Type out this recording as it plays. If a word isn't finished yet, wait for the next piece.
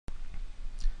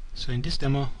So in this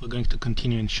demo we're going to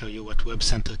continue and show you what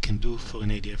WebCenter can do for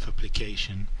an ADF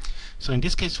application. So in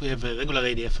this case we have a regular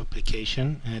ADF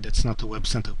application that's not a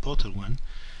WebCenter portal one,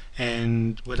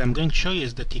 and what I'm going to show you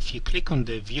is that if you click on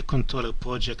the View Controller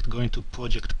project, go into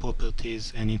Project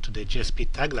Properties and into the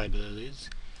JSP tag libraries,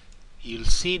 you'll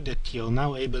see that you're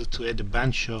now able to add a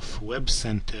bunch of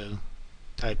WebCenter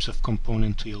types of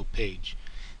component to your page.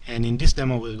 And in this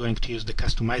demo we're going to use the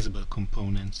customizable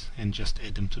components and just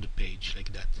add them to the page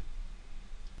like that.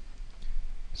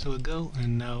 So we'll go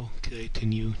and now create a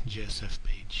new JSF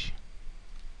page.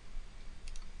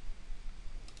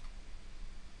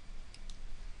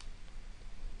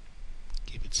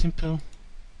 Keep it simple.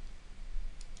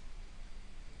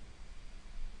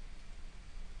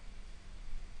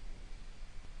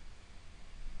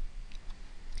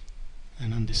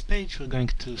 And on this page we're going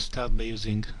to start by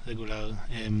using regular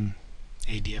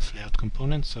ADF layout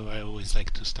components. So I always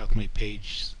like to start my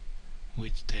page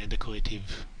with the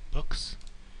decorative box,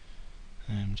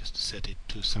 just to set it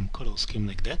to some color scheme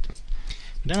like that.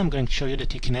 Then I'm going to show you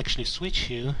that you can actually switch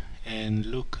here and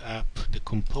look up the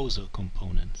composer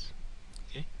components.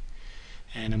 Okay?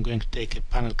 And I'm going to take a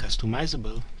panel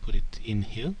customizable, put it in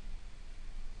here.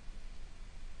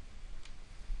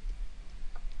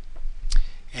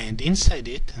 And inside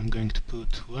it I'm going to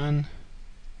put 1,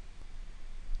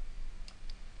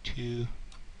 2,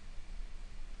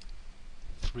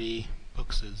 3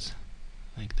 boxes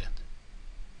like that.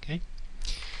 Okay.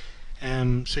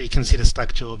 So you can see the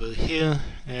structure over here.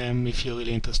 If you're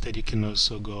really interested, you can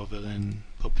also go over and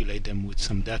populate them with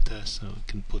some data. So you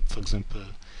can put, for example,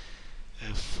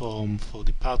 a form for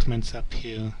departments up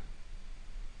here.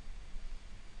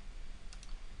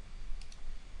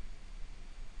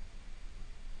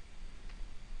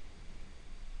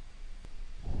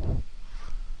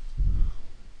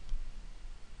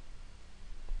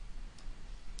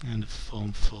 And a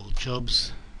form for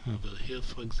jobs over here,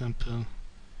 for example.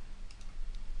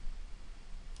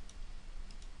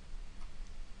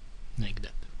 Like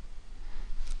that.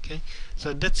 Okay,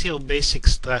 so that's your basic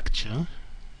structure.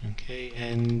 Okay,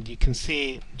 and you can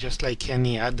see, just like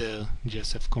any other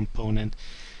JSF component,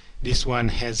 this one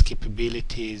has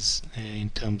capabilities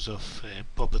in terms of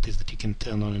properties that you can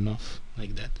turn on and off,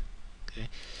 like that. Okay,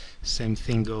 same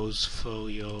thing goes for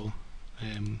your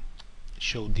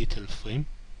show detail frame.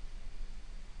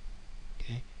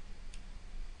 Okay,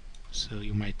 so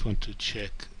you might want to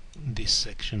check this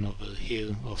section over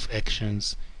here of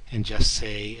actions and just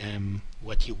say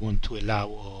what you want to allow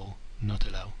or not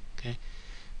allow. Okay,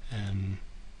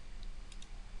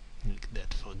 like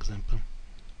that, for example.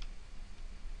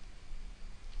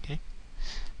 Okay,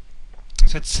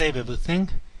 so let's save everything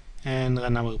and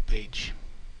run our page.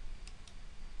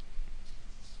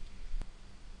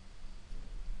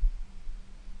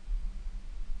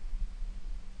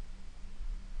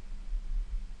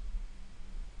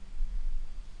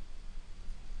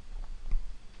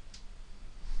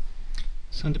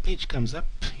 So when the page comes up,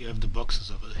 you have the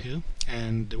boxes over here,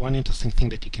 and the one interesting thing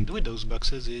that you can do with those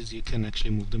boxes is you can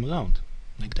actually move them around,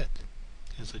 like that.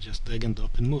 Okay, so just drag and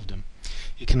drop and move them.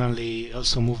 You can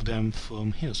also move them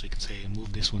from here, so you can say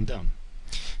move this one down.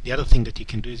 The other thing that you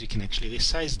can do is you can actually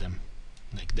resize them,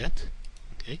 like that.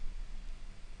 Okay.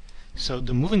 So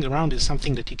the moving around is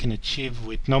something that you can achieve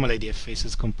with normal ADF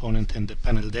faces component and the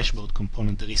panel dashboard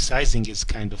component. The resizing is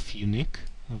kind of unique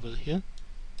over here.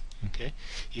 Okay,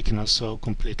 you can also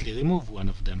completely remove one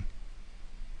of them,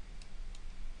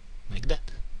 like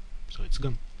that, so it's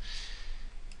gone.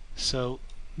 So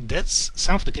that's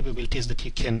some of the capabilities that you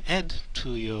can add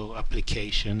to your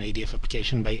application, ADF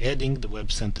application, by adding the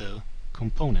WebCenter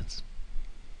components.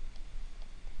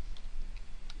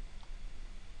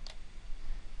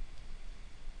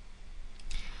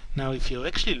 Now if you're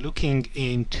actually looking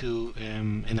into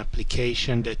an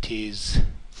application that is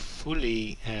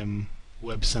fully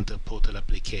WebCenter portal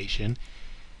application,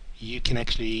 you can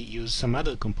actually use some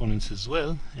other components as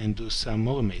well and do some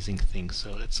more amazing things.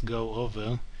 So let's go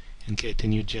over and create a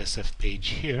new JSF page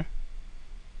here.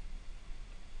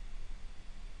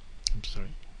 I'm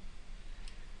sorry.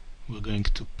 We're going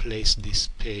to place this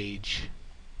page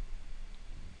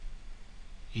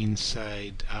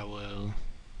inside our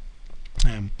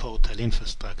portal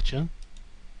infrastructure.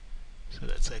 So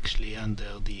that's actually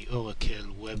under the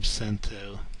Oracle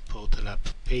WebCenter Portal App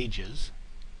Pages.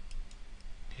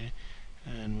 Okay,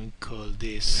 and we call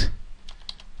this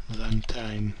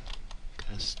Runtime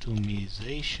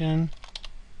Customization.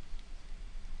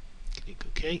 Click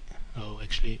OK. Oh,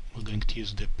 actually, we're going to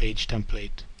use the page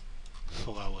template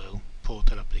for our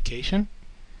portal application.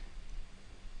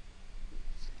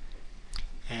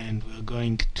 And we're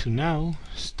going to now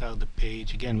start the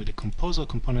page again with the composer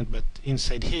component, but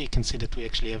inside here you can see that we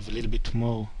actually have a little bit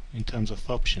more in terms of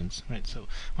options, right? So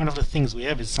one of the things we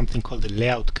have is something called the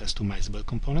layout customizable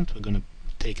component. We're going to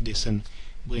take this and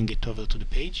bring it over to the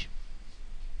page.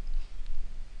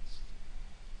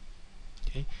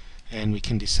 Okay, and we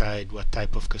can decide what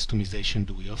type of customization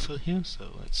do we offer here. So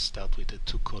let's start with a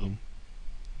 2-column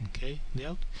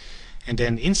layout, and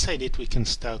then inside it we can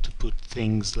start to put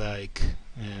things like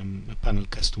a panel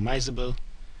customizable,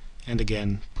 and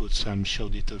again put some show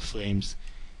detail frames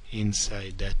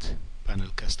inside that panel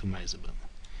customizable.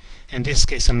 In this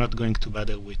case I'm not going to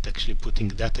bother with actually putting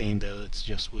data in there.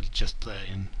 We'll just try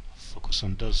and focus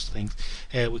on those things.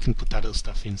 We can put other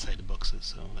stuff inside the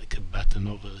boxes, so like a button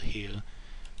over here,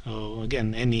 or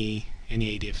again any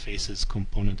ADF faces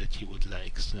component that you would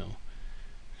like. So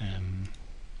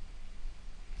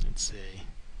let's say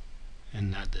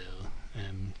another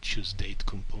choose date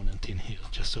component in here,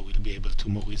 just so we'll be able to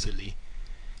more easily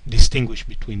distinguish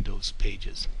between those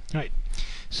pages. Right.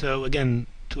 So again,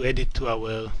 to add it to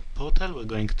our portal, we're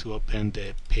going to open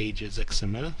the pages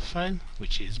XML file,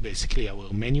 which is basically our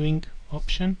menuing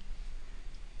option,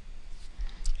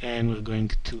 and we're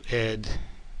going to add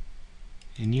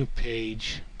a new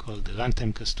page called the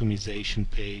Runtime Customization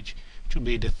page, which will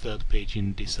be the third page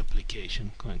in this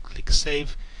application. Go and click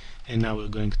Save, and now we're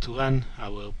going to run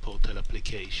our portal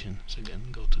application. So again,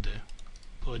 go to the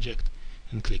project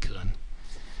and click Run.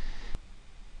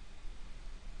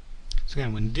 So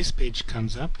again, when this page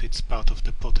comes up, it's part of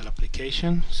the portal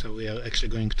application, so we are actually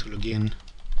going to log in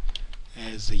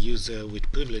as a user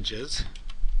with privileges.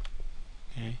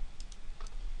 Okay.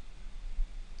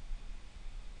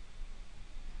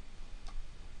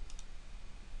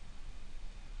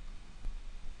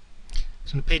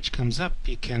 So when the page comes up,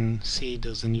 you can see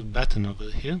there's a new button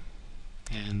over here,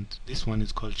 and this one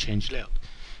is called Change Layout.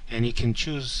 And you can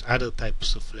choose other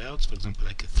types of layouts, for example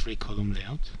like a 3-column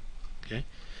layout. Okay.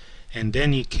 And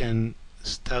then you can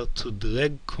start to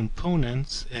drag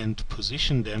components and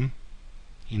position them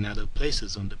in other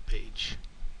places on the page.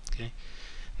 Okay.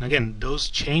 And again, those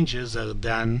changes are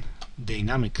done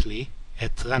dynamically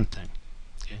at runtime.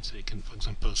 Okay. So you can, for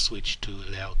example, switch to a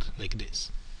layout like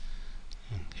this.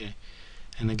 Okay.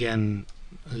 And again,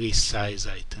 resize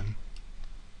item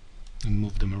and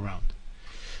move them around.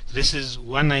 This is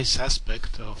one nice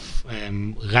aspect of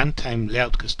runtime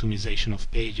layout customization of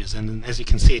pages, and as you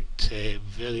can see, it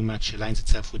very much aligns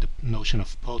itself with the notion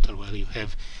of portal, where you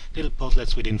have little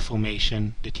portlets with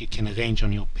information that you can arrange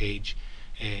on your page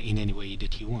in any way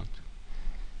that you want.